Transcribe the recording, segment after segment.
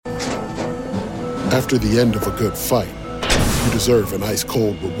After the end of a good fight, you deserve an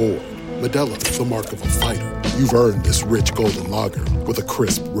ice-cold reward. Modelo is the mark of a fighter. You've earned this rich golden lager with a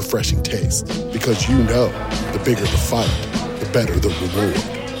crisp, refreshing taste. Because you know, the bigger the fight, the better the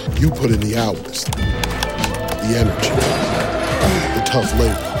reward. You put in the hours, the energy, the tough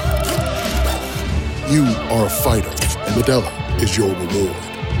labor. You are a fighter, and Modelo is your reward.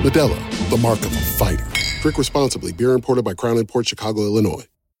 Modelo, the mark of a fighter. Drink responsibly. Beer imported by Crown Imports, Chicago, Illinois.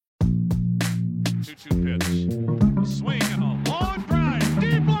 2-2 pitch. A swing and a long drive.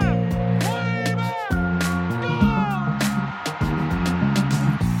 Deep left. Way back. Gone!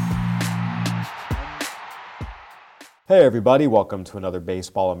 Hey everybody, welcome to another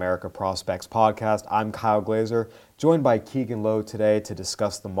Baseball America Prospects podcast. I'm Kyle Glazer, joined by Keegan Lowe today to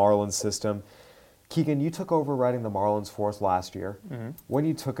discuss the Marlins system. Keegan, you took over writing the Marlins for us last year. Mm-hmm. When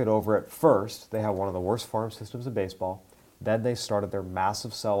you took it over at first, they had one of the worst farm systems in baseball. Then they started their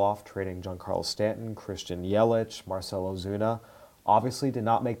massive sell-off, trading Giancarlo Stanton, Christian Yelich, Marcell Ozuna. Obviously did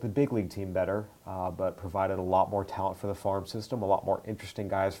not make the big league team better, but provided a lot more talent for the farm system, a lot more interesting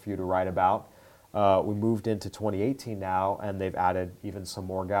guys for you to write about. We moved into 2018 now, and they've added even some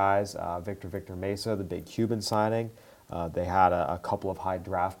more guys. Victor Mesa, the big Cuban signing. They had a couple of high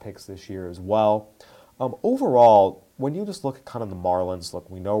draft picks this year as well. Overall, when you just look at kind of the Marlins, look,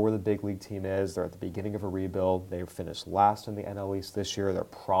 we know where the big league team is. They're at the beginning of a rebuild. They finished last in the NL East this year. They're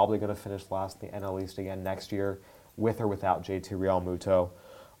probably going to finish last in the NL East again next year, with or without JT Realmuto.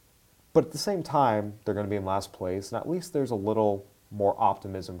 But at the same time, they're going to be in last place, and at least there's a little more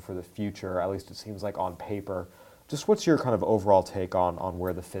optimism for the future, at least it seems like on paper. Just what's your kind of overall take on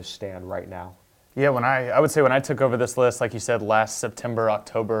where the Fish stand right now? Yeah, I would say when I took over this list, like you said, last September,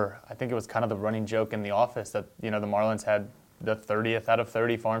 October, I think it was kind of the running joke in the office that, the Marlins had the 30th out of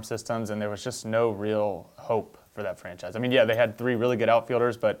 30 farm systems, and there was just no real hope for that franchise. I mean, yeah, they had three really good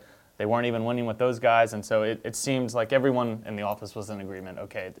outfielders, but they weren't even winning with those guys, and so it seemed like everyone in the office was in agreement,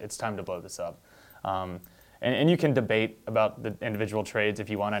 okay, it's time to blow this up. And you can debate about the individual trades if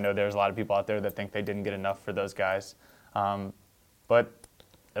you want. I know there's a lot of people out there that think they didn't get enough for those guys. But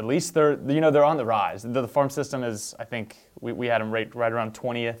at least they're on the rise. The farm system is, I think, we had them right around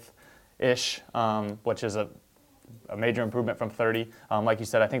 20th-ish, which is a major improvement from 30. Like you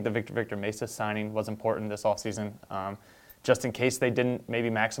said, I think the Victor Mesa signing was important this offseason, just in case they didn't maybe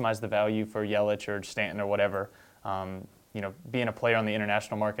maximize the value for Yelich or Stanton or whatever. Being a player on the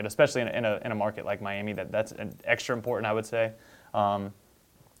international market, especially in a market like Miami, that's extra important, I would say. So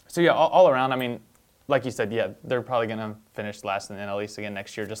yeah, all around, I mean, like you said, yeah, they're probably going to finish last in the NL East again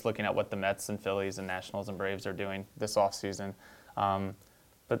next year, just looking at what the Mets and Phillies and Nationals and Braves are doing this offseason.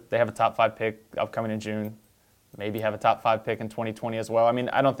 But they have a top 5 pick upcoming in June, maybe have a top 5 pick in 2020 as well. I mean,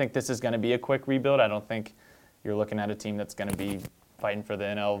 I don't think this is going to be a quick rebuild. I don't think you're looking at a team that's going to be fighting for the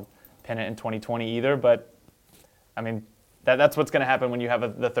NL pennant in 2020 either. But, I mean, that's what's going to happen when you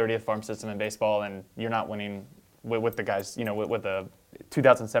have the 30th farm system in baseball and you're not winning with the guys, with a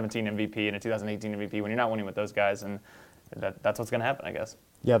 2017 MVP and a 2018 MVP, when you're not winning with those guys, and that's what's going to happen, I guess.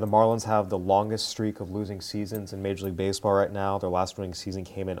 Yeah, the Marlins have the longest streak of losing seasons in Major League Baseball right now. Their last winning season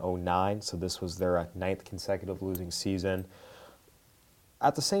came in 2009, so this was their 9th consecutive losing season.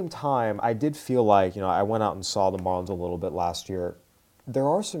 At the same time, I did feel like, I went out and saw the Marlins a little bit last year. There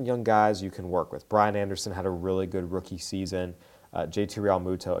are some young guys you can work with. Brian Anderson had a really good rookie season. JT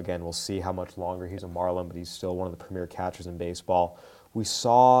Realmuto, again, we'll see how much longer he's a Marlin, but he's still one of the premier catchers in baseball. We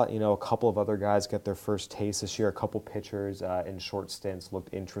saw, a couple of other guys get their first taste this year. A couple pitchers in short stints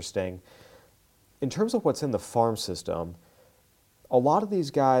looked interesting. In terms of what's in the farm system, a lot of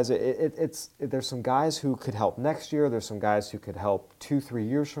these guys, there's some guys who could help next year. There's some guys who could help 2-3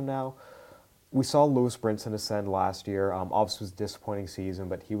 years from now. We saw Lewis Brinson ascend last year. Obviously, it was a disappointing season,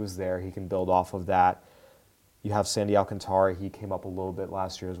 but he was there. He can build off of that. You have Sandy Alcantara. He came up a little bit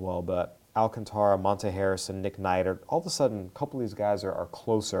last year as well. But Alcantara, Monte Harrison, Nick Neidert, all of a sudden, a couple of these guys are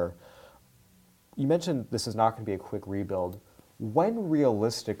closer. You mentioned this is not going to be a quick rebuild. When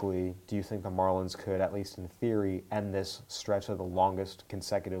realistically do you think the Marlins could, at least in theory, end this stretch of the longest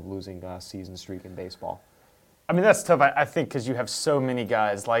consecutive losing season streak in baseball? I mean, that's tough, I think, because you have so many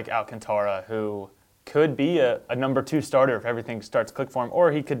guys like Alcantara who could be a number 2 starter if everything starts to click for him,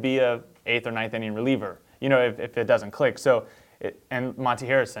 or he could be a 8th or 9th inning reliever, if it doesn't click. And Monte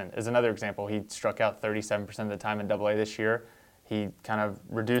Harrison is another example. He struck out 37% of the time in AA this year. He kind of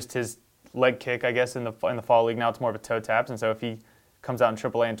reduced his leg kick, I guess, in the fall league. Now it's more of a toe taps, and so if he comes out in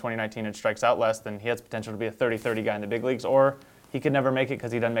AAA in 2019 and strikes out less, then he has potential to be a 30-30 guy in the big leagues, or he could never make it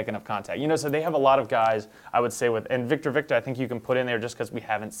because he doesn't make enough contact. So they have a lot of guys, I would say, and Victor, I think you can put in there just because we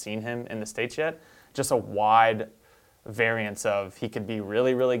haven't seen him in the States yet, just a wide variance of he could be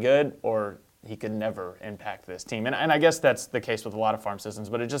really, really good or he could never impact this team. And I guess that's the case with a lot of farm systems,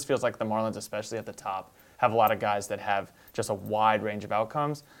 but it just feels like the Marlins, especially at the top, have a lot of guys that have just a wide range of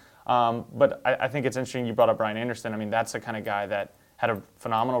outcomes. But I think it's interesting you brought up Brian Anderson. I mean, that's the kind of guy that had a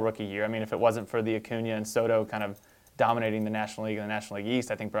phenomenal rookie year. I mean, if it wasn't for the Acuna and Soto kind of dominating the National League and the National League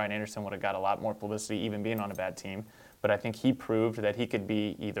East, I think Brian Anderson would have got a lot more publicity even being on a bad team. But I think he proved that he could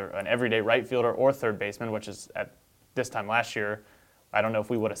be either an everyday right fielder or third baseman, which is at this time last year, I don't know if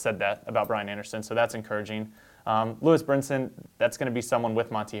we would have said that about Brian Anderson, so that's encouraging. Lewis Brinson, that's going to be someone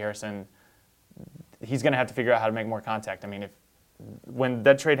with Monty Harrison. He's going to have to figure out how to make more contact. I mean, when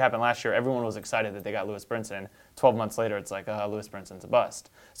that trade happened last year, everyone was excited that they got Lewis Brinson. 12 months later, it's like, Lewis Brinson's a bust.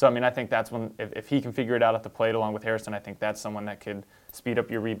 So, I mean, I think that's when, if he can figure it out at the plate along with Harrison, I think that's someone that could speed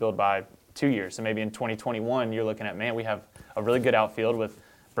up your rebuild by 2 years. So maybe in 2021, you're looking at, man, we have a really good outfield with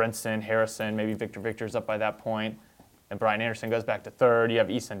Brinson, Harrison, maybe Victor Victor's up by that point, and Brian Anderson goes back to third. You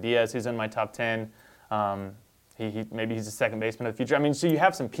have Isan Diaz, who's in my top 10. Maybe he's a second baseman of the future. I mean, so you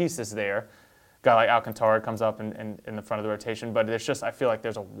have some pieces there. Guy like Alcantara comes up in the front of the rotation, but there's just, I feel like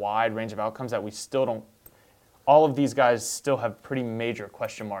there's a wide range of outcomes that we still don't. All of these guys still have pretty major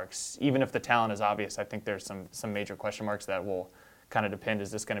question marks. Even if the talent is obvious, I think there's some major question marks that will kind of depend.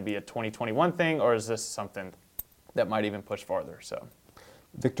 Is this going to be a 2021 thing, or is this something that might even push farther? So,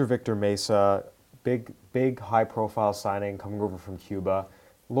 Victor Mesa, big high-profile signing coming over from Cuba.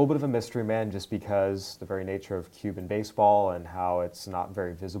 A little bit of a mystery man just because the very nature of Cuban baseball and how it's not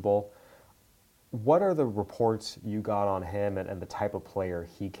very visible. What are the reports you got on him and the type of player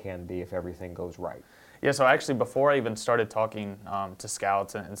he can be if everything goes right? Yeah, so actually before I even started talking to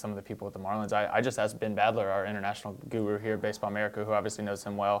scouts and some of the people with the Marlins, I just asked Ben Badler, our international guru here at Baseball America, who obviously knows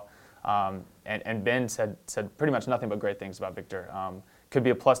him well. And Ben said pretty much nothing but great things about Victor. Could be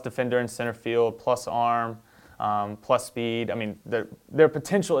a plus defender in center field, plus arm, plus speed. I mean, their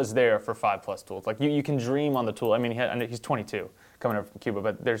potential is there for 5+ tools. Like you can dream on the tool. I mean, he's 22 coming over from Cuba,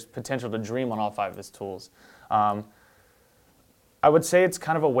 but there's potential to dream on all 5 of his tools. I would say it's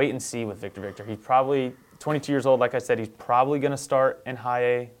kind of a wait and see with Victor Victor. He's probably 22 years old. Like I said, he's probably going to start in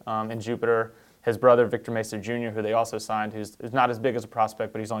high A in Jupiter. His brother, Victor Mesa Jr., who they also signed, who's not as big as a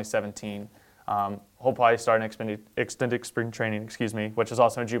prospect, but he's only 17. He'll probably start in extended spring training, which is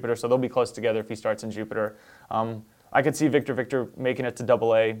also in Jupiter, so they'll be close together if he starts in Jupiter. I could see Victor making it to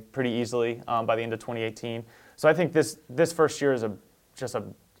AA pretty easily by the end of 2018. So I think this first year is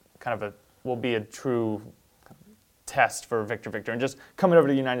will be a true test for Victor and just coming over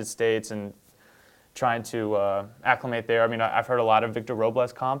to the United States and trying to acclimate there. I mean, I've heard a lot of Victor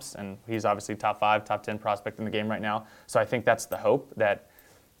Robles comps, and he's obviously top 5, top 10 prospect in the game right now. So I think that's the hope, that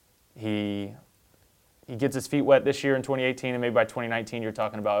he gets his feet wet this year in 2018, and maybe by 2019 you're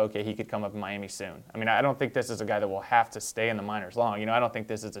talking about, okay, he could come up in Miami soon. I mean, I don't think this is a guy that will have to stay in the minors long. You know, I don't think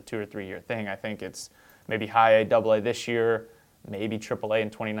this is a 2 or 3 year thing. I think it's maybe high A, AA this year, maybe AAA in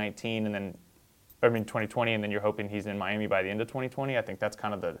 2019, and then 2020, and then you're hoping he's in Miami by the end of 2020. I think that's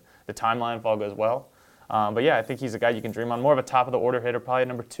kind of the timeline if all goes well. But yeah, I think he's a guy you can dream on. More of a top of the order hitter, probably a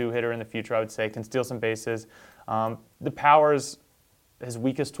number 2 hitter in the future, I would say. Can steal some bases. The power's his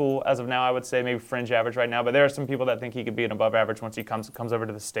weakest tool as of now, I would say, maybe fringe average right now. But there are some people that think he could be an above average once he comes over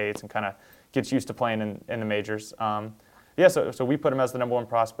to the States and kind of gets used to playing in the majors. So we put him as the number 1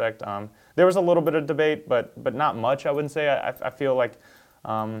 prospect. There was a little bit of debate, but not much, I wouldn't say. I feel like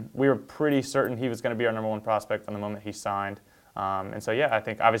we were pretty certain he was going to be our number 1 prospect from the moment he signed. And so, I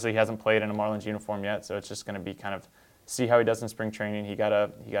think obviously he hasn't played in a Marlins uniform yet, so it's just going to be kind of see how he does in spring training. He got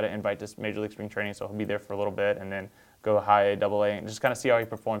a invite to Major League Spring Training, so he'll be there for a little bit, and then go high A, AA, and just kind of see how he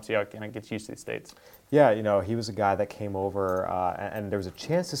performs, see how he kind of gets used to the States. Yeah, he was a guy that came over, and there was a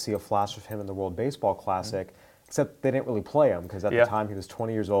chance to see a flash of him in the World Baseball Classic, except they didn't really play him because at the time he was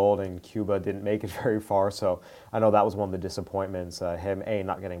 20 years old and Cuba didn't make it very far. So I know that was one of the disappointments, him, A,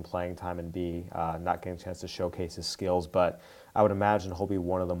 not getting playing time, and B, not getting a chance to showcase his skills. But I would imagine he'll be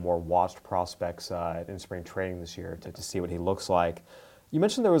one of the more watched prospects in spring training this year to see what he looks like. You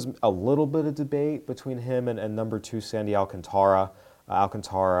mentioned there was a little bit of debate between him and number 2, Sandy Alcantara.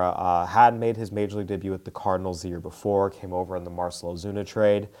 Alcantara had made his Major League debut with the Cardinals the year before, came over in the Marcell Ozuna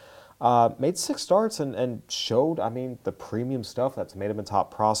trade. Made 6 starts and showed, the premium stuff that's made him a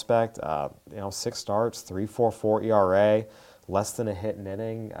top prospect. 6 starts, 3.44 ERA, less than a hit an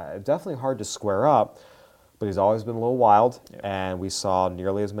inning. Definitely hard to square up, but he's always been a little wild, and we saw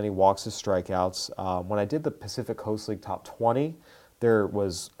nearly as many walks as strikeouts. When I did the Pacific Coast League Top 20, there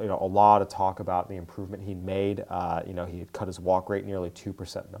was a lot of talk about the improvement he made. He had cut his walk rate nearly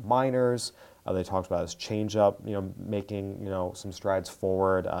 2% in the minors. They talked about his changeup, making some strides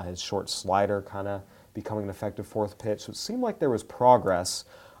forward. His short slider kind of becoming an effective 4th pitch. So it seemed like there was progress.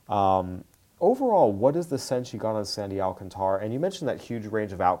 Overall, what is the sense you got on Sandy Alcantara? And you mentioned that huge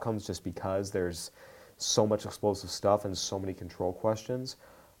range of outcomes just because there's so much explosive stuff and so many control questions.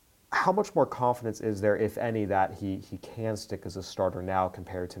 How much more confidence is there, if any, that he can stick as a starter now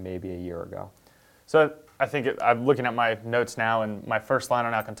compared to maybe a year ago? So I think I'm looking at my notes now, and my first line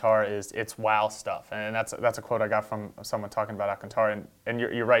on Alcantara is "it's wow stuff," and that's a quote I got from someone talking about Alcantara. And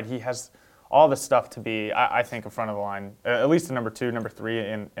you're right, he has all the stuff to be, I think, in front of the line, at least the number 2, number 3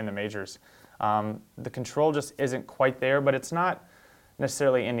 in the majors. The control just isn't quite there, but it's not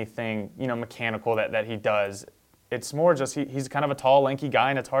necessarily anything mechanical that he does. It's more just he's kind of a tall, lanky guy,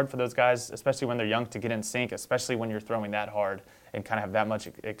 and it's hard for those guys, especially when they're young, to get in sync, especially when you're throwing that hard and kind of have that much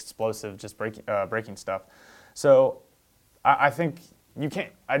explosive, just breaking stuff. So I think you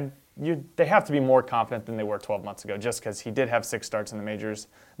can't. They have to be more confident than they were 12 months ago, just because he did have 6 starts in the majors.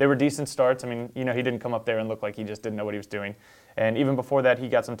 They were decent starts. I mean, he didn't come up there and look like he just didn't know what he was doing. And even before that, he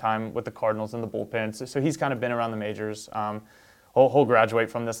got some time with the Cardinals in the bullpen. So he's kind of been around the majors. He'll graduate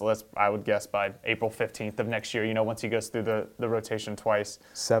from this list, I would guess, by April 15th of next year, once he goes through the rotation twice.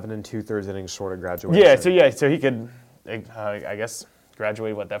 7 2/3 innings short of graduation. So he could, I guess,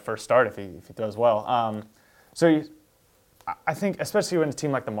 graduate that first start if he throws well. I think, especially when a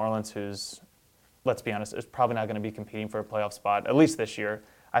team like the Marlins, who's, let's be honest, is probably not going to be competing for a playoff spot, at least this year,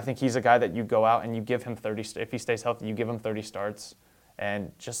 I think he's a guy that you go out and you give him 30, if he stays healthy, you give him 30 starts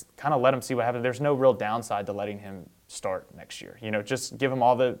and just kind of let him see what happens. There's no real downside to letting him start next year. Just give him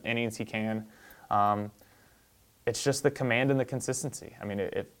all the innings he can. It's just the command and the consistency. I mean,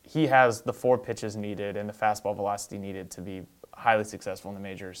 if he has the 4 pitches needed and the fastball velocity needed to be highly successful in the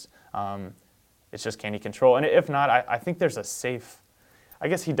majors, it's just, can he control? And if not, I think there's a safe, I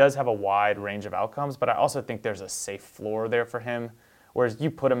guess he does have a wide range of outcomes, but I also think there's a safe floor there for him. Whereas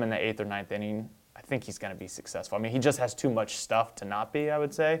you put him in the 8th or 9th inning, I think he's going to be successful. I mean, he just has too much stuff to not be, I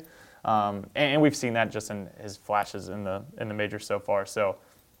would say. And we've seen that just in his flashes in the majors so far. So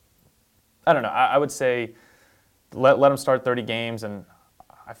I don't know. I would say let him start 30 games, and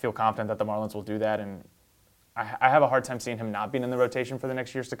I feel confident that the Marlins will do that. And I have a hard time seeing him not being in the rotation for the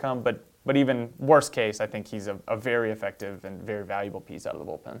next years to come. But even worst case, I think he's a very effective and very valuable piece out of the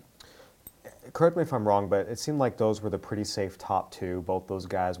bullpen. Correct me if I'm wrong, but it seemed like those were the pretty safe top 2. Both those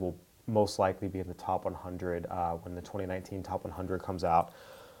guys will most likely be in the top 100 when the 2019 top 100 comes out.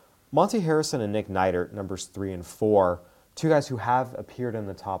 Monty Harrison and Nick Neidert, numbers 3 and 4, 2 guys who have appeared in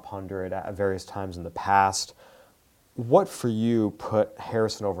the top 100 at various times in the past. What for you put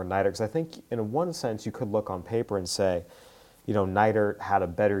Harrison over Neidert? Because I think in one sense you could look on paper and say, Neidert had a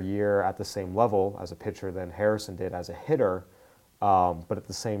better year at the same level as a pitcher than Harrison did as a hitter. But at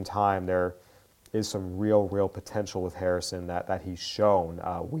the same time, there is some real potential with Harrison that he's shown.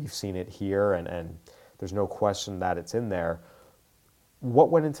 We've seen it here, and there's no question that it's in there. What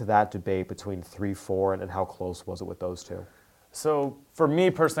went into that debate between 3, 4, and how close was it with those 2? So for me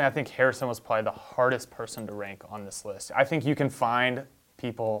personally, I think Harrison was probably the hardest person to rank on this list. I think you can find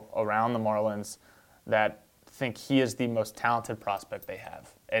people around the Marlins that think he is the most talented prospect they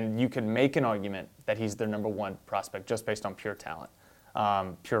have. And you can make an argument that he's their number 1 prospect just based on pure talent,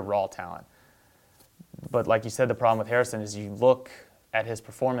 pure raw talent. But like you said, the problem with Harrison is you look at his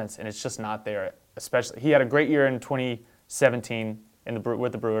performance and it's just not there. Especially, he had a great year in 2017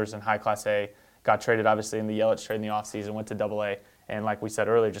 with the Brewers in high Class A, got traded obviously in the Yelich trade in the offseason, went to Double-A, and like we said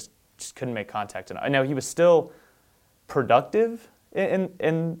earlier, just couldn't make contact. And I know he was still productive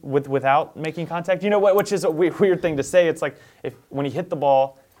without making contact. Which is a weird thing to say. It's like when he hit the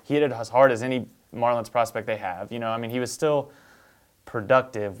ball, he hit it as hard as any Marlins prospect they have. He was still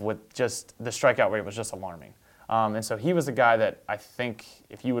productive with just the strikeout rate was just alarming. And so he was a guy that I think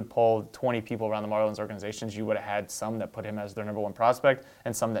if you would poll 20 people around the Marlins organizations, you would have had some that put him as their number 1 prospect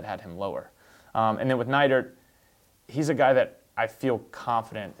and some that had him lower. And then with Neidert, he's a guy that I feel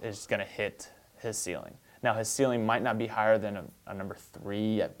confident is going to hit his ceiling. Now, his ceiling might not be higher than a number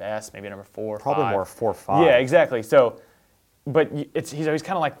 3 at best, maybe a number 4 or 5. Probably more 4 or 5. Yeah, exactly. So, but he's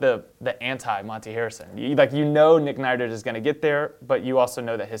kind of like the anti-Monty Harrison. Nick Neidert is going to get there, but you also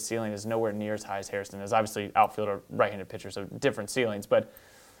know that his ceiling is nowhere near as high as Harrison is. Obviously, outfielder, right-handed pitcher, so different ceilings. But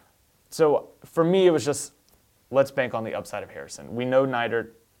so for me, it was just let's bank on the upside of Harrison. We know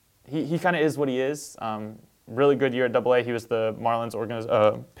Neidert. He kind of is what he is. Really good year at Double-A. He was the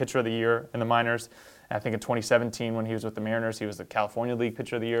Marlins pitcher of the year in the minors. And I think in 2017 when he was with the Mariners, he was the California League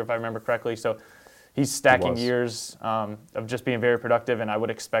pitcher of the year, if I remember correctly. So he's stacking years of just being very productive, and I would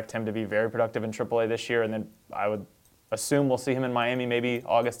expect him to be very productive in AAA this year. And then I would assume we'll see him in Miami maybe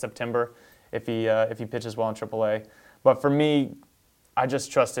August, September if he pitches well in AAA. But for me, I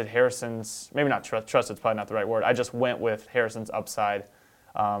just trusted Harrison's, maybe not trusted, it's probably not the right word. I just went with Harrison's upside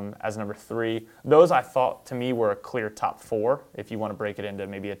as number 3. Those I thought to me were a clear top 4, if you want to break it into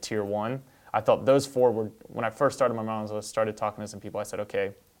maybe a tier 1. I thought those 4 were, when I first started my Marlins list, started talking to some people, I said,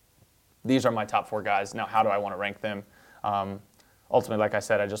 okay, these are my top 4 guys. Now, how do I want to rank them? Ultimately, like I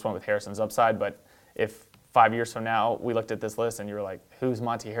said, I just went with Harrison's upside, but if 5 years from now we looked at this list and you were like, who's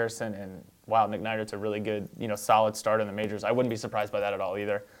Monty Harrison? And wow, Nick Neidert's a really good, solid start in the majors. I wouldn't be surprised by that at all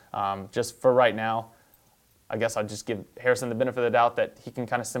either. Just for right now, I guess I'll just give Harrison the benefit of the doubt that he can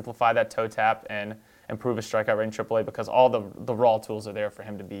kind of simplify that toe tap and improve his strikeout rate in AAA because all the raw tools are there for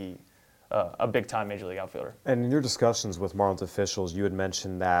him to be a big-time Major League outfielder. And in your discussions with Marlins officials, you had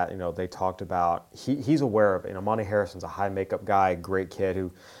mentioned that they talked about he's aware of it. Monty Harrison's a high makeup guy, great kid who,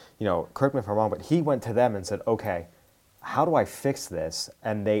 correct me if I'm wrong, but he went to them and said, okay, how do I fix this?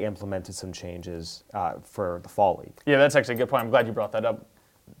 And they implemented some changes for the fall league. Yeah, that's actually a good point. I'm glad you brought that up.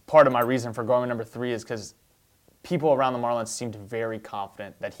 Part of my reason for going with number 3 is because people around the Marlins seemed very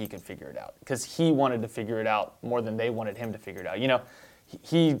confident that he could figure it out because he wanted to figure it out more than they wanted him to figure it out.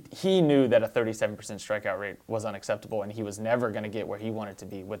 He knew that a 37% strikeout rate was unacceptable, and he was never going to get where he wanted to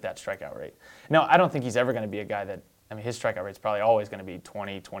be with that strikeout rate. Now, I don't think he's ever going to be a guy that, his strikeout rate's probably always going to be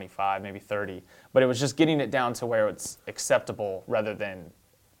 20, 25, maybe 30, but it was just getting it down to where it's acceptable rather than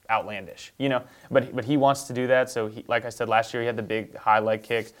outlandish, But he wants to do that, so like I said, last year he had the big high leg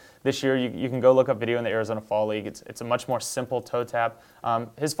kicks. This year you can go look up video in the Arizona Fall League. It's a much more simple toe tap.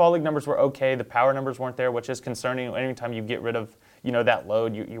 His Fall League numbers were okay. The power numbers weren't there, which is concerning. Anytime you get rid of that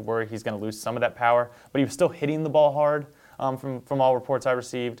load, you worry he's going to lose some of that power. But he was still hitting the ball hard from all reports I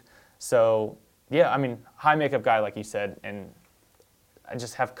received. So, yeah, high makeup guy, like you said, and I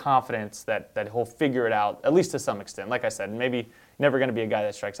just have confidence that he'll figure it out, at least to some extent. Like I said, maybe never going to be a guy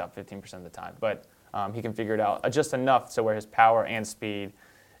that strikes out 15% of the time, but he can figure it out just enough to where his power and speed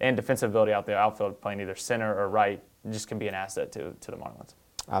and defensive ability out there, outfield playing either center or right, just can be an asset to the Marlins.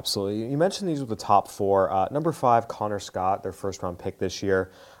 Absolutely. You mentioned these were the top 4. Number 5, Connor Scott, their first-round pick this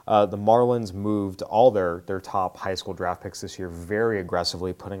year. The Marlins moved all their top high school draft picks this year very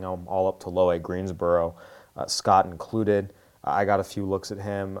aggressively, putting them all up to low A Greensboro, Scott included. I got a few looks at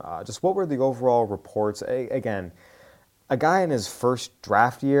him. Just what were the overall reports? Again, a guy in his first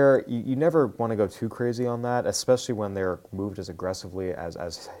draft year, you never want to go too crazy on that, especially when they're moved as aggressively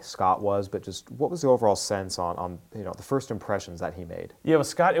as Scott was. But just what was the overall sense on the first impressions that he made? Yeah, with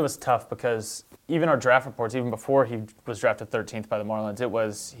Scott, it was tough because even our draft reports, even before he was drafted 13th by the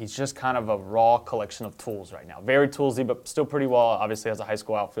Marlins, he's just kind of a raw collection of tools right now. Very toolsy, but still pretty well, obviously, as a high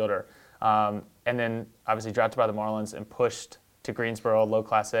school outfielder. And then, obviously, drafted by the Marlins and pushed to Greensboro, low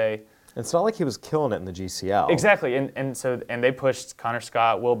Class A. It's not like he was killing it in the GCL. Exactly, and they pushed Connor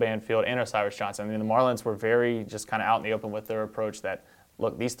Scott, Will Banfield, and Osiris Johnson. The Marlins were very just kind of out in the open with their approach that,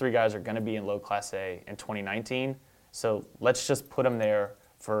 look, these 3 guys are going to be in low Class A in 2019, so let's just put them there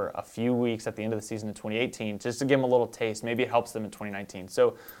for a few weeks at the end of the season in 2018 just to give them a little taste. Maybe it helps them in 2019.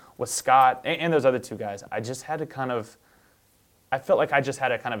 So with Scott and those other 2 guys, I felt like I just had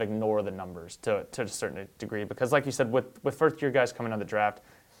to kind of ignore the numbers to a certain degree because, like you said, with first-year guys coming out of the draft,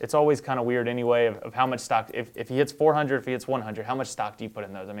 it's always kind of weird anyway of how much stock, if he hits 400, if he hits 100, how much stock do you put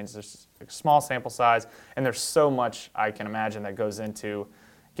in those? It's just a small sample size, and there's so much I can imagine that goes into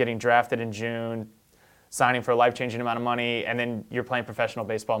getting drafted in June, signing for a life-changing amount of money, and then you're playing professional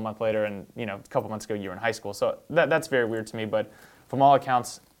baseball a month later, and a couple months ago you were in high school. So that's very weird to me, but from all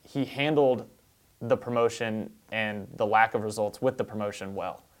accounts, he handled the promotion and the lack of results with the promotion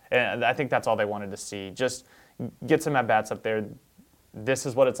well. And I think that's all they wanted to see. Just get some at-bats up there. This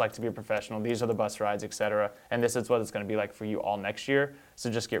is what it's like to be a professional. These are the bus rides, et cetera. And this is what it's going to be like for you all next year. So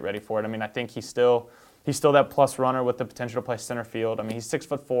just get ready for it. I think he's still that plus runner with the potential to play center field. He's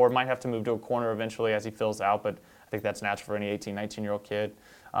 6'4", might have to move to a corner eventually as he fills out, but I think that's natural for any 18, 19-year-old kid.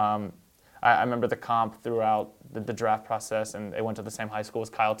 I remember the comp throughout the draft process, and they went to the same high school as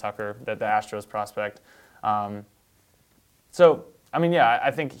Kyle Tucker, the Astros prospect. I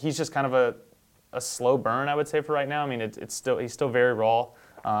think he's just kind of a slow burn, I would say, for right now. He's still very raw.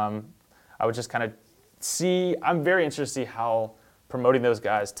 I would just kind of see. I'm very interested to see how promoting those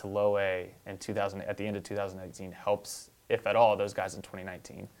guys to low A at the end of 2018 helps, if at all, those guys in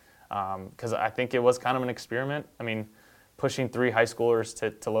 2019. Because I think it was kind of an experiment. Pushing 3 high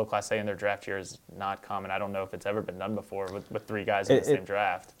schoolers to low Class A in their draft year is not common. I don't know if it's ever been done before with 3 guys in the same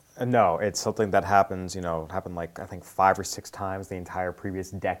draft. No, it's something that happens, happened like I think 5 or 6 times the entire previous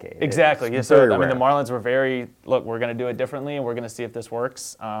decade. Exactly. Yeah, so the Marlins were we're going to do it differently and we're going to see if this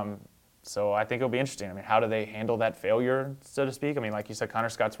works. So I think it'll be interesting. How do they handle that failure, so to speak? Like you said, Connor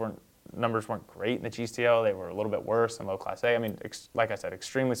Scott's numbers weren't great in the GCL. They were a little bit worse in low Class A. Like I said,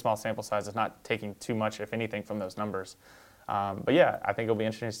 extremely small sample sizes, not taking too much, if anything, from those numbers. But yeah, I think it'll be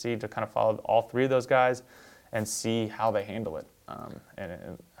interesting to see to kind of follow all three of those guys and see how they handle it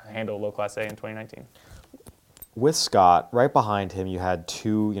and handle low Class A in 2019. With Scott, right behind him, you had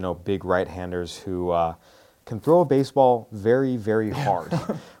two, big right-handers who can throw a baseball very, very hard.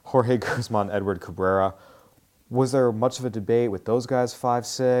 Jorge Guzman, Edward Cabrera. Was there much of a debate with those guys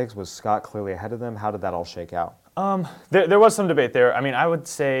 5'6"? Was Scott clearly ahead of them? How did that all shake out? There was some debate there. I mean, I would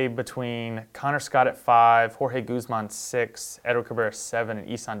say between Connor Scott at 5, Jorge Guzman 6, Edward Cabrera 7, and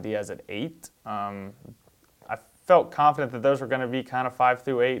Isan Diaz at 8. I felt confident that those were going to be kind of 5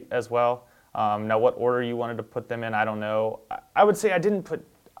 through 8 as well. Now, what order you wanted to put them in, I don't know. I would say I didn't put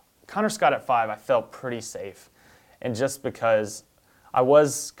Connor Scott at 5. I felt pretty safe, and just because I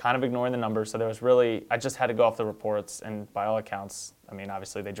was kind of ignoring the numbers, so there was really I just had to go off the reports, and by all accounts, I mean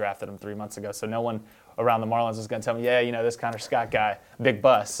obviously they drafted him 3 months ago, so no one around the Marlins was going to tell me, this Connor Scott guy, big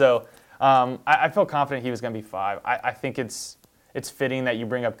bust. So I felt confident he was going to be 5. I think it's fitting that you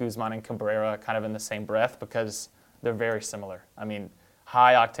bring up Guzman and Cabrera kind of in the same breath because they're very similar. I mean,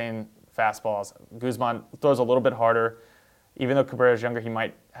 high octane fastballs. Guzman throws a little bit harder. Even though Cabrera's younger, he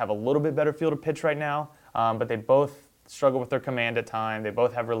might have a little bit better feel to pitch right now. But they both struggle with their command at time. They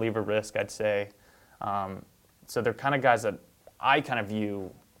both have reliever risk, I'd say. So they're kind of guys that I kind of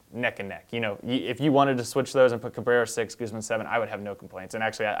view neck and neck. If you wanted to switch those and put Cabrera 6, Guzman 7, I would have no complaints. And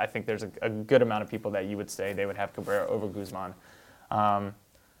actually, I think there's a good amount of people that you would say they would have Cabrera over Guzman.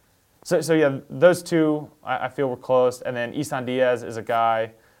 So yeah, those two I feel were close. And then Isan Diaz is a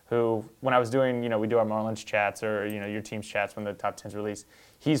guy who, when I was doing, we do our Marlins chats or, your team's chats when the top 10's released,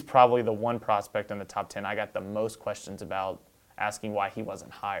 he's probably the one prospect in the top 10 I got the most questions about asking why he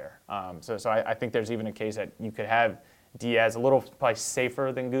wasn't higher. So I think there's even a case that you could have Diaz a little probably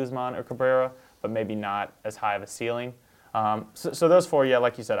safer than Guzman or Cabrera, but maybe not as high of a ceiling. So those four, yeah,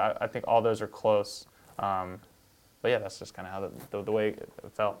 like you said, I think all those are close. But yeah, that's just kind of how the way it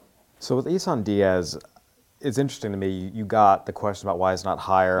felt. So with Isan Diaz, it's interesting to me. You got the question about why he's not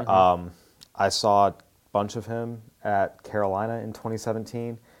higher. Mm-hmm. I saw a bunch of him at Carolina in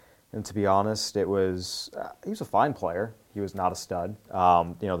 2017, and to be honest, he was a fine player. He was not a stud.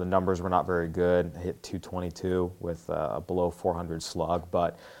 The numbers were not very good. Hit 222 with a below 400 slug,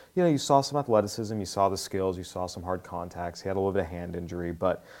 but you saw some athleticism, you saw the skills, you saw some hard contacts. He had a little bit of hand injury,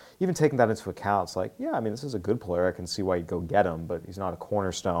 but even taking that into account, it's like, this is a good player. I can see why you'd go get him, but he's not a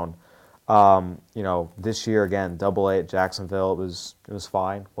cornerstone. This year again, Double-A at Jacksonville, it was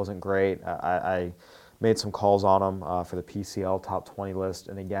fine. Wasn't great. I made some calls on him for the PCL top 20 list,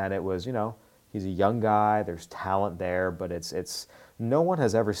 and again, it was he's a young guy. There's talent there, but it's no one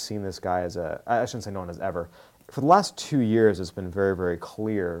has ever seen this guy I shouldn't say no one has ever. For the last 2 years, it's been very, very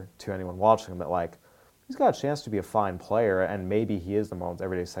clear to anyone watching him that he's got a chance to be a fine player, and maybe he is the Marlins'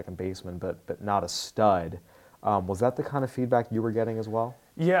 everyday second baseman, but not a stud. Was that the kind of feedback you were getting as well?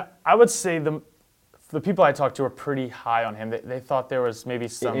 Yeah, I would say the people I talked to were pretty high on him. They thought there was maybe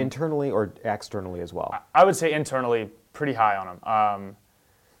some internally or externally as well. I would say internally pretty high on him.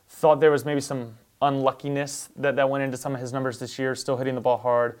 Thought there was maybe some unluckiness that went into some of his numbers this year. Still hitting the ball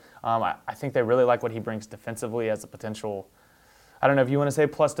hard. I think they really like what he brings defensively as a potential. I don't know if you want to say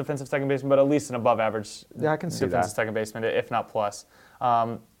plus defensive second baseman, but at least an above average I can see defensive second baseman, if not plus.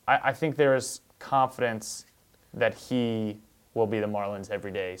 I think there is confidence that he will be the Marlins'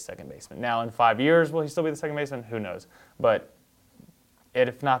 everyday second baseman. Now, in 5 years, will he still be the second baseman? Who knows? But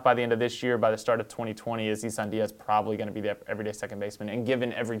if not by the end of this year, by the start of 2020, is Isan Diaz probably going to be the everyday second baseman? And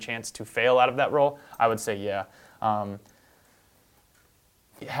given every chance to fail out of that role, I would say yeah.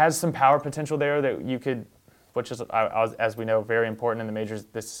 He has some power potential there that you could, which is, as we know, very important in the majors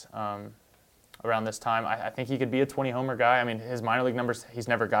around this time. I think he could be a 20-homer guy. I mean, his minor league numbers, he's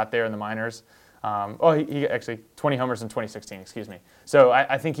never got there in the minors. He actually 20 homers in 2016, excuse me. So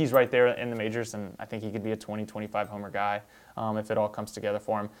I think he's right there in the majors, and I think he could be a 20, 25 homer guy if it all comes together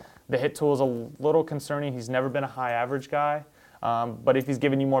for him. The hit tool is a little concerning. He's never been a high average guy, but if he's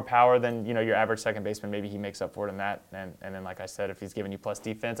giving you more power than your average second baseman, maybe he makes up for it in that. And then, like I said, if he's giving you plus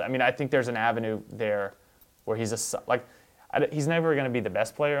defense, I mean, I think there's an avenue there where he's he's never going to be the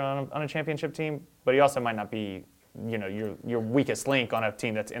best player on a championship team, but he also might not be your weakest link on a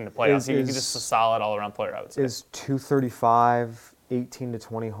team that's in the playoffs. He's just a solid all-around player, I would say. Is 235, 18 to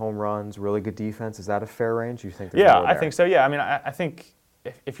 20 home runs, really good defense? Is that a fair range? You think? Yeah, I think so. Yeah, I mean, I think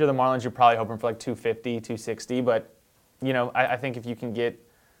if you're the Marlins, you're probably hoping for 250, 260. But I think if you can get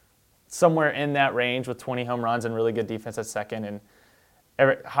somewhere in that range with 20 home runs and really good defense at second, and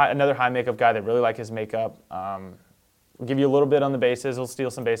another high makeup guy that really like his makeup, will give you a little bit on the bases. He'll steal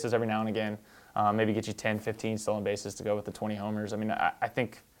some bases every now and again. Maybe get you 10, 15 stolen bases to go with the 20 homers. I mean, I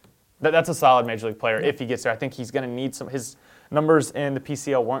think That's a solid Major League player if he gets there. I think he's going to need some. His numbers in the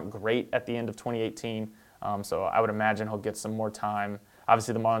PCL weren't great at the end of 2018, so I would imagine he'll get some more time.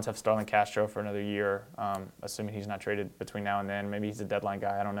 Obviously, the Marlins have Starlin Castro for another year, assuming he's not traded between now and then. Maybe he's a deadline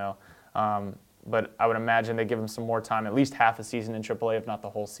guy. I don't know. But I would imagine they give him some more time, at least half a season in AAA, if not the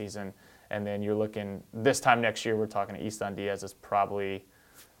whole season. And then you're looking this time next year. We're talking to Isan Diaz is probably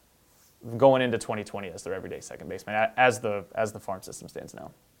going into 2020 as their everyday second baseman, as the farm system stands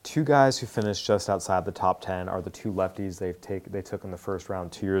now. Two guys who finished just outside the top 10 are the two lefties they took in the first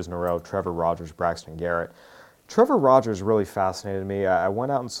round 2 years in a row, Trevor Rogers, Braxton Garrett. Trevor Rogers really fascinated me. I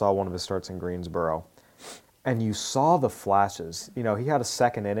went out and saw one of his starts in Greensboro, and you saw the flashes. You know, he had a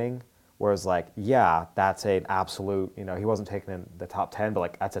second inning where it was like, yeah, that's an absolute, you know, he wasn't taken in the top 10, but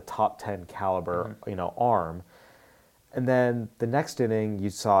like that's a top 10 caliber, you know, arm. And then the next inning, you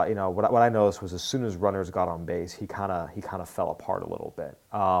saw, you know, what I noticed was as soon as runners got on base, he kind of fell apart a little bit.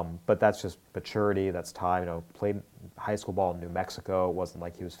 But that's just maturity. That's time. You know, played high school ball in New Mexico. It wasn't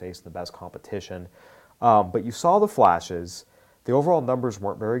like he was facing the best competition. But you saw the flashes. The overall numbers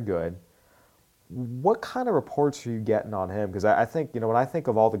weren't very good. What kind of reports are you getting on him? Because I think, you know, when I think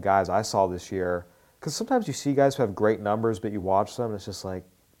of all the guys I saw this year, because sometimes you see guys who have great numbers, but you watch them and it's just like,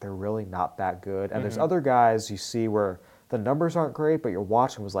 they're really not that good. And there's other guys you see where the numbers aren't great, but you're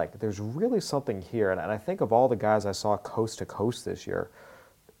watching was like, there's really something here. And I think of all the guys I saw coast to coast this year,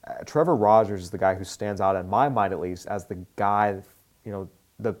 Trevor Rogers is the guy who stands out in my mind, at least, as the guy, you know,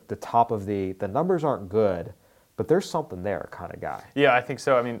 the top of the numbers aren't good, but there's something there kind of guy. Yeah, I think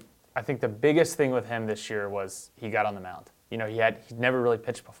so. I mean, I think the biggest thing with him this year was he got on the mound. You know, he'd never really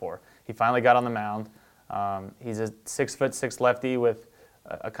pitched before. He finally got on the mound. He's a 6'6" lefty with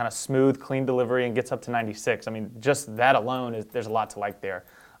a kind of smooth, clean delivery and gets up to 96. I mean, just that alone, there's a lot to like there.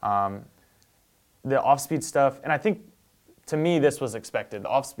 The off-speed stuff, and I think, to me, this was expected. The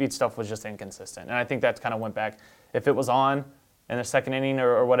off-speed stuff was just inconsistent, and I think that kind of went back. If it was on in the second inning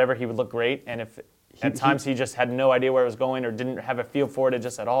or whatever, he would look great, and if at times he just had no idea where it was going or didn't have a feel for it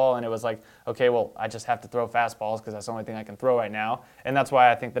just at all, and it was like, okay, well, I just have to throw fastballs because that's the only thing I can throw right now, and that's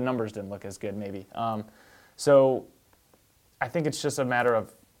why I think the numbers didn't look as good maybe. So I think it's just a matter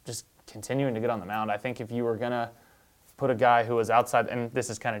of just continuing to get on the mound. I think if you were going to put a guy who was outside, and this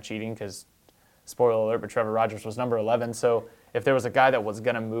is kind of cheating because, spoiler alert, but Trevor Rogers was number 11, so if there was a guy that was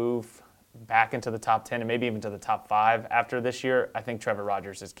going to move back into the top 10 and maybe even to the top 5 after this year, I think Trevor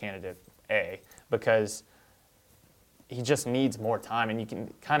Rogers is candidate A, because he just needs more time, and you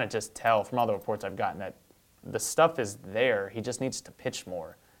can kind of just tell from all the reports I've gotten that the stuff is there. He just needs to pitch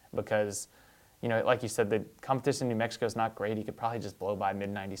more because, you know, like you said, the competition in New Mexico is not great. He could probably just blow by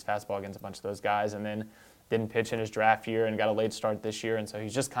mid-90s fastball against a bunch of those guys, and then didn't pitch in his draft year and got a late start this year, and so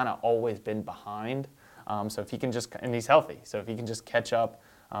he's just kind of always been behind. So if he can just, and he's healthy, so if he can just catch up,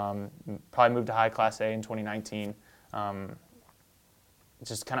 probably move to high Class A in 2019,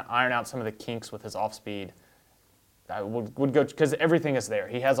 just kind of iron out some of the kinks with his off-speed, I would go, because everything is there.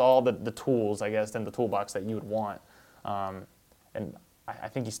 He has all the tools, I guess, in the toolbox that you would want. And I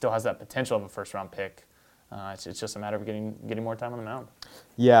think he still has that potential of a first-round pick. It's just a matter of getting more time on the mound.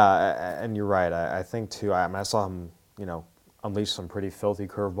 Yeah, and you're right. I think, too, I saw him, you know, unleash some pretty filthy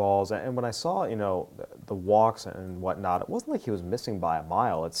curveballs. And when I saw, you know, the walks and whatnot, it wasn't like he was missing by a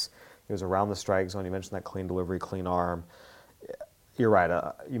mile. He was around the strike zone. You mentioned that clean delivery, clean arm. You're right.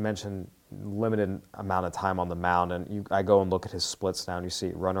 You mentioned limited amount of time on the mound, and I go and look at his splits now, and you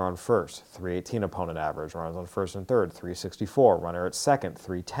see runner on first, 318 opponent average, runners on first and third, 364, runner at second,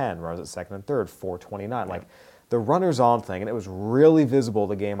 310, runners at second and third, 429. Like the runners on thing, and it was really visible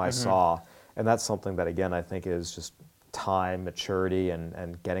the game I saw, and that's something that, again, I think is just time, maturity,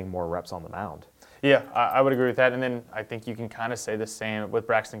 and getting more reps on the mound. Yeah, I would agree with that, and then I think you can kind of say the same with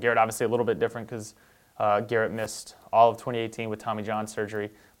Braxton Garrett. Obviously a little bit different because Garrett missed all of 2018 with Tommy John surgery.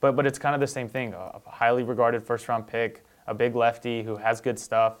 But it's kind of the same thing. A highly regarded first-round pick, a big lefty who has good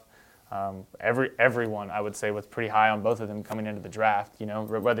stuff. Everyone, I would say, was pretty high on both of them coming into the draft. You know,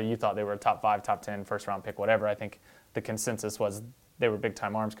 whether you thought they were a top 5, top 10 first-round pick, whatever. I think the consensus was they were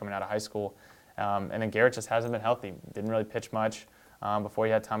big-time arms coming out of high school. And then Garrett just hasn't been healthy. Didn't really pitch much before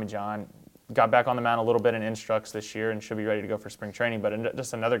he had Tommy John. Got back on the mound a little bit in instructs this year and should be ready to go for spring training. But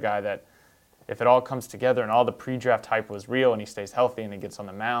just another guy that, if it all comes together and all the pre-draft hype was real and he stays healthy and he gets on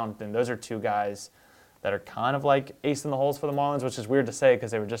the mound, then those are two guys that are kind of like ace in the holes for the Marlins, which is weird to say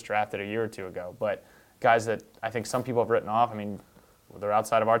because they were just drafted a year or two ago. But guys that I think some people have written off. I mean, they're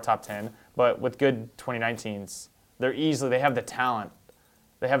outside of our top 10, but with good 2019s, they have the talent.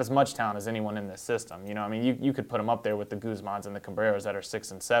 They have as much talent as anyone in this system. You know, I mean, you could put them up there with the Guzmans and the Cabreras that are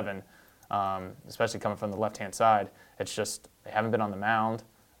 6 and 7, especially coming from the left-hand side. It's just they haven't been on the mound.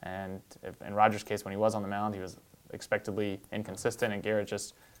 And in Rogers' case, when he was on the mound, he was expectedly inconsistent, and Garrett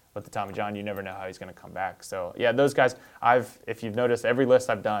just with the Tommy John, you never know how he's going to come back. So yeah, those guys, if you've noticed, every list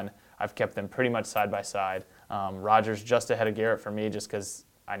I've done, I've kept them pretty much side by side. Rogers just ahead of Garrett for me, just because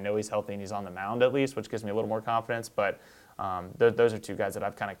I know he's healthy and he's on the mound at least, which gives me a little more confidence. But those are two guys that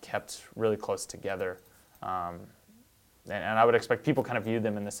I've kind of kept really close together. And I would expect people kind of view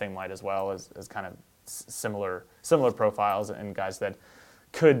them in the same light as well, as kind of similar profiles and guys that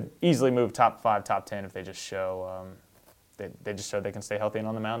could easily move top 5, top 10 if they just show they just show they can stay healthy and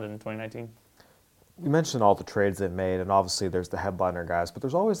on the mound in 2019. You mentioned all the trades they've made, and obviously there's the headliner guys, but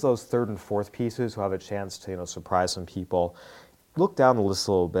there's always those third and fourth pieces who have a chance to surprise some people. Look down the list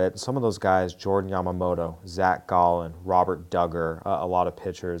a little bit. Some of those guys: Jordan Yamamoto, Zach Gallen, Robert Duggar, a lot of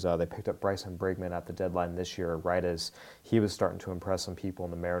pitchers. They picked up Bryson Brigman at the deadline this year, right as he was starting to impress some people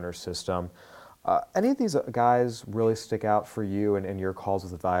in the Mariners system. Any of these guys really stick out for you in your calls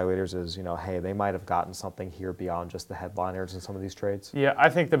with evaluators as, hey, they might have gotten something here beyond just the headliners in some of these trades? Yeah, I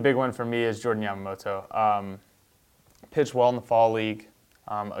think the big one for me is Jordan Yamamoto. Pitched well in the fall league.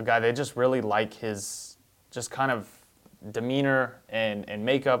 A guy they just really like his just kind of demeanor and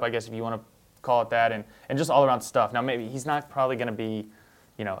makeup, I guess if you want to call it that, and just all-around stuff. Now, maybe he's not probably going to be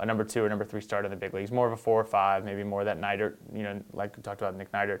a number 2 or number 3 starter in the big leagues. More of a 4 or 5, maybe more of that Neidert, like we talked about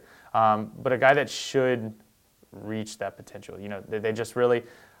Nick Neidert. But a guy that should reach that potential. They just really,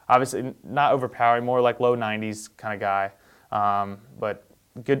 obviously not overpowering, more like low 90s kind of guy. But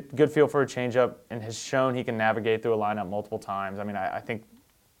good feel for a changeup, and has shown he can navigate through a lineup multiple times. I mean, I think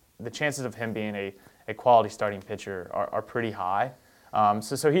the chances of him being a quality starting pitcher are pretty high.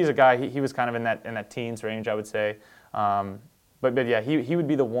 So he's a guy, he was kind of in that teens range, I would say. But yeah, he would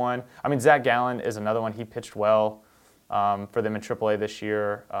be the one. I mean, Zach Gallen is another one. He pitched well for them in AAA this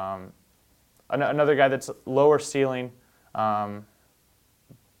year. Another guy that's lower ceiling, but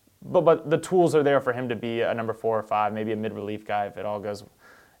the tools are there for him to be a number 4 or 5, maybe a mid-relief guy if it all goes,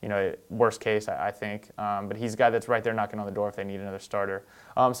 worst case, I think. But he's a guy that's right there knocking on the door if they need another starter.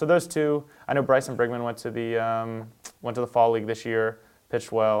 So those two. I know Bryson Brigman went to the fall league this year,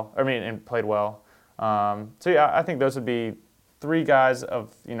 pitched well. And played well. So yeah, I think those would be 3 guys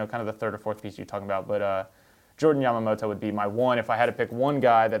of kind of the third or fourth piece you're talking about. But Jordan Yamamoto would be my one if I had to pick one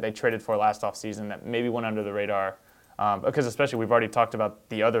guy that they traded for last offseason that maybe went under the radar. Because especially we've already talked about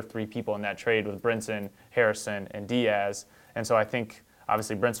the other 3 people in that trade with Brinson, Harrison, and Diaz. And so I think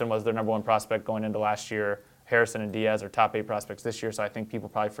obviously Brinson was their number 1 prospect going into last year. Harrison and Diaz are top 8 prospects this year. So I think people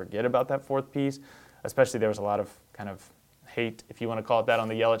probably forget about that 4th piece. Especially there was a lot of kind of hate, if you want to call it that, on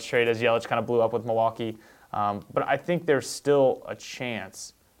the Yelich trade as Yelich kind of blew up with Milwaukee. But I think there's still a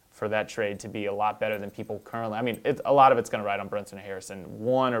chance for that trade to be a lot better than people currently. I mean, a lot of it's going to ride on Brinson and Harrison.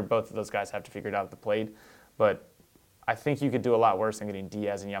 One or both of those guys have to figure it out at the plate. But I think you could do a lot worse than getting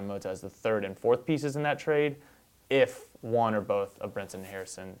Diaz and Yamamoto as the 3rd and 4th pieces in that trade if one or both of Brinson and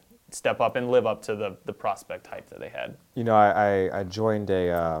Harrison step up and live up to the prospect hype that they had. I joined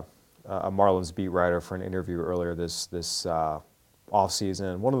a Marlins beat writer for an interview earlier this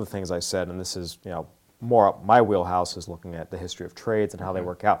offseason. One of the things I said, and this is, more my wheelhouse, is looking at the history of trades and how they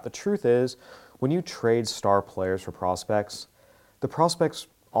work out. The truth is, when you trade star players for prospects, the prospects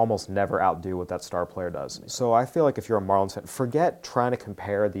almost never outdo what that star player does. So I feel like if you're a Marlins fan, forget trying to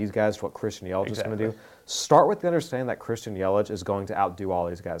compare these guys to what Christian Yelich is going to do. Start with the understanding that Christian Yelich is going to outdo all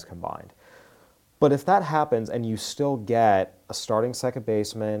these guys combined. But if that happens and you still get a starting second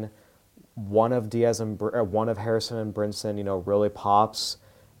baseman, one of Harrison and Brinson, really pops,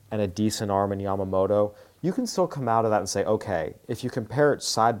 and a decent arm in Yamamoto, you can still come out of that and say, okay, if you compare it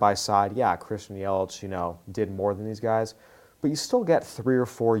side by side, yeah, Christian Yelich, did more than these guys, but you still get 3 or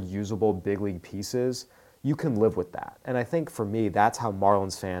 4 usable big league pieces. You can live with that. And I think for me, that's how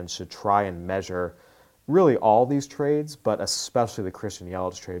Marlins fans should try and measure really all these trades, but especially the Christian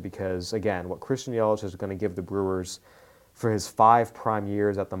Yelich trade, because again, what Christian Yelich is going to give the Brewers for his 5 prime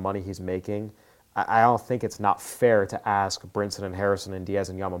years at the money he's making, I don't think it's not fair to ask Brinson and Harrison and Diaz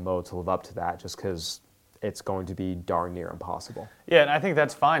and Yamamoto to live up to that, just because it's going to be darn near impossible. Yeah, and I think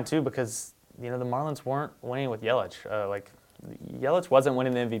that's fine too, because the Marlins weren't winning with Yelich. Yelich wasn't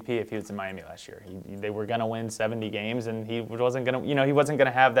winning the MVP if he was in Miami last year. They were going to win 70 games, and he wasn't going to, he wasn't going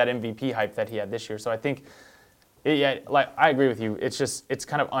to have that MVP hype that he had this year. So I think, I agree with you. It's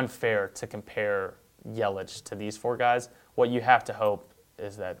kind of unfair to compare Yelich to these 4 guys. What you have to hope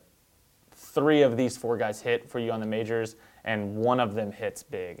is that 3 of these 4 guys hit for you on the majors, and one of them hits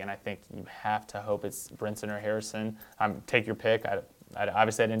big. And I think you have to hope it's Brinson or Harrison. Take your pick.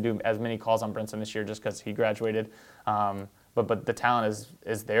 Obviously, I didn't do as many calls on Brinson this year just because he graduated. But the talent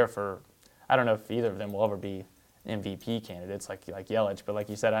is there for. I don't know if either of them will ever be MVP candidates like Yelich. But like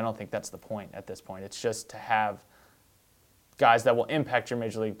you said, I don't think that's the point at this point. It's just to have guys that will impact your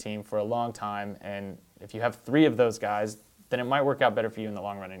major league team for a long time. And if you have 3 of those guys, then it might work out better for you in the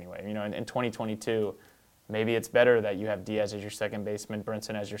long run anyway. You know, in 2022, maybe it's better that you have Diaz as your second baseman,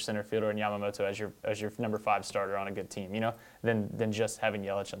 Brinson as your center fielder, and Yamamoto as your number 5 starter on a good team, you know, than just having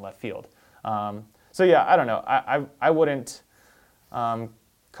Yelich in left field. So yeah, I don't know. I wouldn't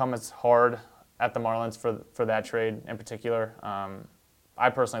come as hard at the Marlins for that trade in particular. I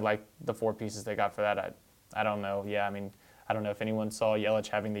personally like the 4 pieces they got for that. I don't know. Yeah, I mean, I don't know if anyone saw Yelich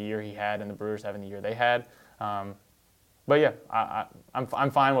having the year he had and the Brewers having the year they had. But yeah,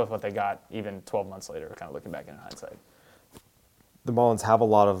 I'm fine with what they got even 12 months later, kind of looking back in hindsight. The Marlins have a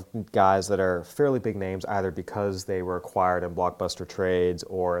lot of guys that are fairly big names, either because they were acquired in blockbuster trades,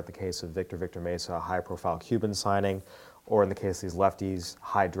 or in the case of Victor Mesa, a high-profile Cuban signing, or in the case of these lefties,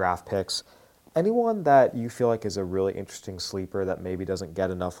 high draft picks. Anyone that you feel like is a really interesting sleeper that maybe doesn't get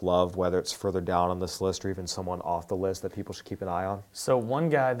enough love, whether it's further down on this list or even someone off the list that people should keep an eye on? So one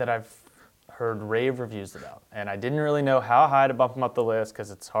guy that I've heard rave reviews about, and I didn't really know how high to bump him up the list because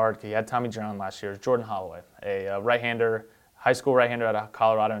it's hard. He had Tommy John last year. Jordan Holloway, a right-hander, high school right-hander out of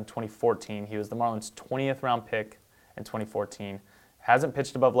Colorado in 2014. He was the Marlins' 20th round pick in 2014. Hasn't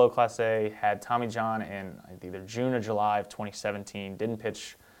pitched above low Class A. Had Tommy John in either June or July of 2017. Didn't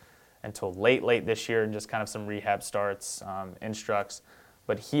pitch until late this year, and just kind of some rehab starts, instructs.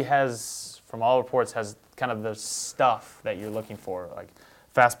 But he has, from all reports, has kind of the stuff that you're looking for, like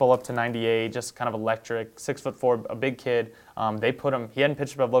fastball up to 98, just kind of electric, 6'4", a big kid. They put him, he hadn't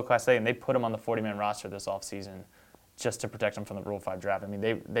pitched above low Class A, and they put him on the 40-man roster this offseason just to protect him from the Rule 5 draft. I mean,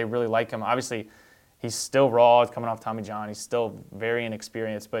 they really like him. Obviously, he's still raw, coming off Tommy John. He's still very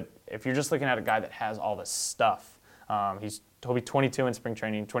inexperienced. But if you're just looking at a guy that has all this stuff, he'll be 22 in spring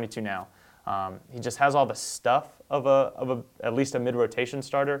training, 22 now. He just has all the stuff of at least a mid-rotation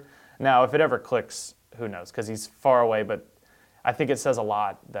starter. Now, if it ever clicks, who knows? Because he's far away, but I think it says a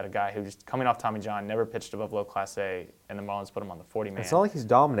lot that a guy who's coming off Tommy John, never pitched above low Class A, and the Marlins put him on the 40-man. It's not like he's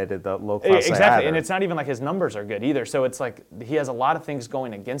dominated the low Class A Exactly, either. and it's not even like his numbers are good either. So it's like he has a lot of things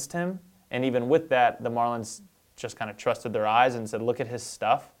going against him, and even with that, the Marlins just kind of trusted their eyes and said, look at his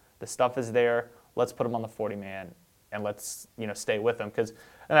stuff. The stuff is there. Let's put him on the 40-man, and let's stay with him. Because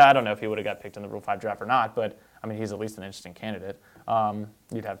I don't know if he would have got picked in the Rule 5 draft or not, but I mean, he's at least an interesting candidate.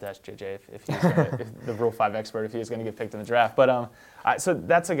 You'd have to ask JJ if he's if the Rule 5 expert, if he was going to get picked in the draft. But so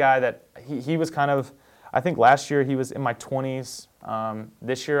that's a guy that he was kind of, I think last year he was in my 20s.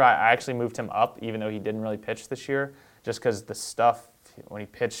 This year I actually moved him up, even though he didn't really pitch this year, just because the stuff, when he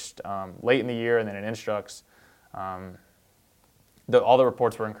pitched late in the year and then in instructs, all the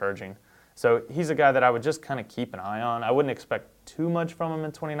reports were encouraging. So he's a guy that I would just kind of keep an eye on. I wouldn't expect too much from him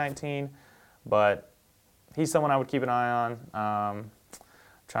in 2019, but he's someone I would keep an eye on.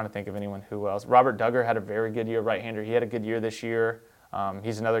 Trying to think of anyone who else. Robert Duggar had a very good year, right-hander. He had a good year this year.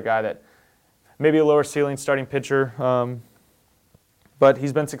 He's another guy that maybe a lower ceiling starting pitcher, but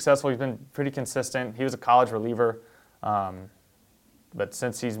he's been successful. He's been pretty consistent. He was a college reliever, but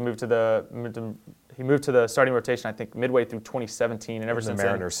since he's moved to the starting rotation, I think midway through 2017, and ever since the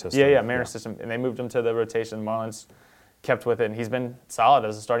Mariners system. Yeah, Mariners system, and they moved him to the rotation. The Marlins kept with it, and he's been solid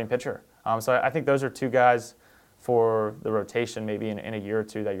as a starting pitcher. So I think those are two guys for the rotation, maybe in a year or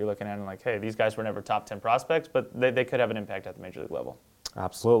two, that you're looking at and like, hey, these guys were never top 10 prospects, but they could have an impact at the major league level.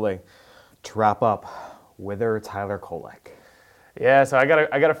 Absolutely. To wrap up, whither Tyler Kolek? Yeah, so I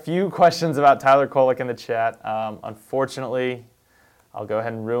got a few questions about Tyler Kolek in the chat. Unfortunately, I'll go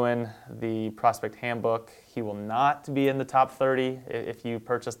ahead and ruin the prospect handbook. He will not be in the top 30 if you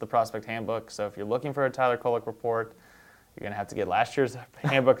purchase the prospect handbook. So if you're looking for a Tyler Kolek report, you're going to have to get last year's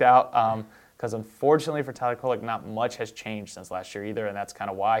handbook out. Because unfortunately for Tyler Kolek, not much has changed since last year either, and that's kind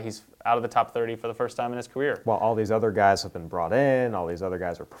of why he's out of the top 30 for the first time in his career. Well, all these other guys have been brought in. All these other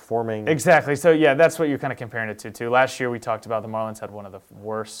guys are performing. Exactly. So, yeah, that's what you're kind of comparing it to, too. Last year we talked about the Marlins had one of the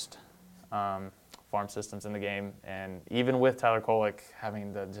worst farm systems in the game, and even with Tyler Kolek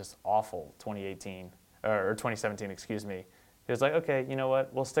having the just awful 2017, excuse me, he was like, okay, you know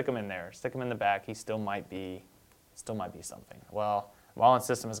what? We'll stick him in there. Stick him in the back. He still might be something. Well, Marlins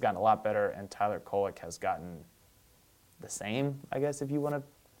system has gotten a lot better, and Tyler Kolek has gotten the same, I guess, if you want to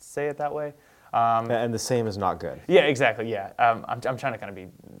say it that way. And the same is not good. Yeah, exactly, yeah. I'm trying to kind of be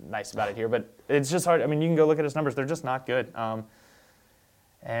nice about it here, but it's just hard. I mean, you can go look at his numbers. They're just not good.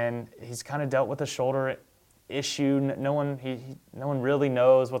 And he's kind of dealt with a shoulder issue. No one really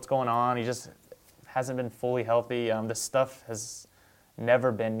knows what's going on. He just hasn't been fully healthy. The stuff has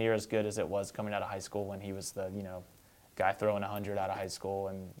never been near as good as it was coming out of high school when he was the, guy throwing 100 out of high school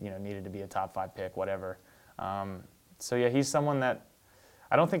and, needed to be a top 5 pick, whatever. So yeah, he's someone that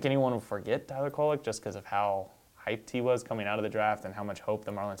I don't think anyone will forget, Tyler Kolek, just because of how hyped he was coming out of the draft and how much hope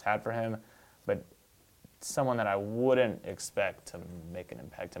the Marlins had for him. But someone that I wouldn't expect to make an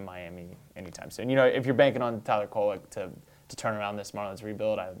impact in Miami anytime soon. You know, if you're banking on Tyler Kolek to turn around this Marlins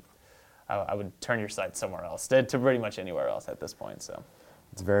rebuild, I would turn your sights somewhere else, to pretty much anywhere else at this point. So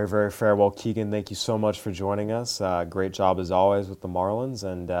It's very, very fair. Well, Keegan, thank you so much for joining us. Great job as always with the Marlins,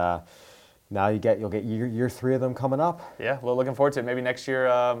 and now you'll get year 3 of them coming up. yeah, well, looking forward to it. Maybe next year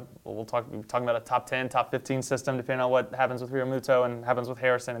we're talking about a top 10, top 15 system, depending on what happens with Realmuto and happens with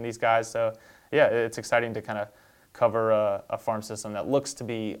Harrison and these guys. So yeah, it's exciting to kind of cover a farm system that looks to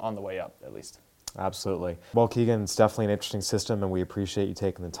be on the way up, at least. Absolutely. Well, Keegan, it's definitely an interesting system, and we appreciate you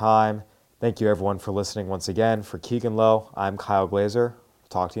taking the time. Thank you, everyone, for listening once again. For Keegan Lowe, I'm Kyle Glazer.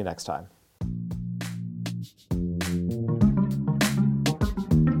 Talk to you next time.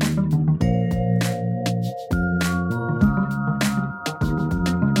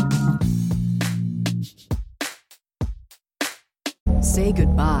 Say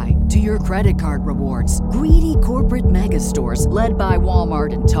goodbye to your credit card rewards. Greedy corporate mega stores, led by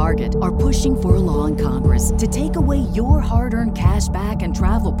Walmart and Target, are pushing for a law in Congress to take away your hard-earned cash back and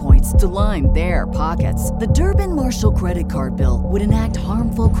travel points to line their pockets. The Durbin-Marshall credit card bill would enact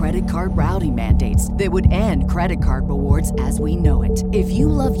harmful credit card routing mandates that would end credit card rewards as we know it. If you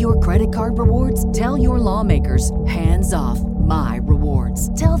love your credit card rewards, tell your lawmakers, hands off my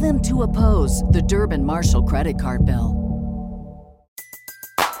rewards. Tell them to oppose the Durbin-Marshall credit card bill.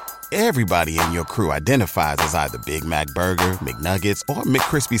 Everybody in your crew identifies as either Big Mac Burger, McNuggets, or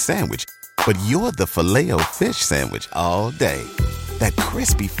McCrispy Sandwich. But you're the Filet-O-Fish Sandwich all day. That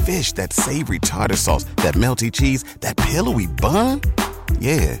crispy fish, that savory tartar sauce, that melty cheese, that pillowy bun.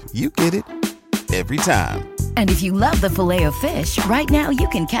 Yeah, you get it. Every time. And if you love the Filet-O-Fish, right now you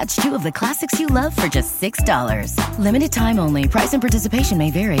can catch 2 of the classics you love for just $6. Limited time only. Price and participation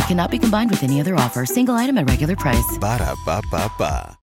may vary. Cannot be combined with any other offer. Single item at regular price. Ba-da-ba-ba-ba.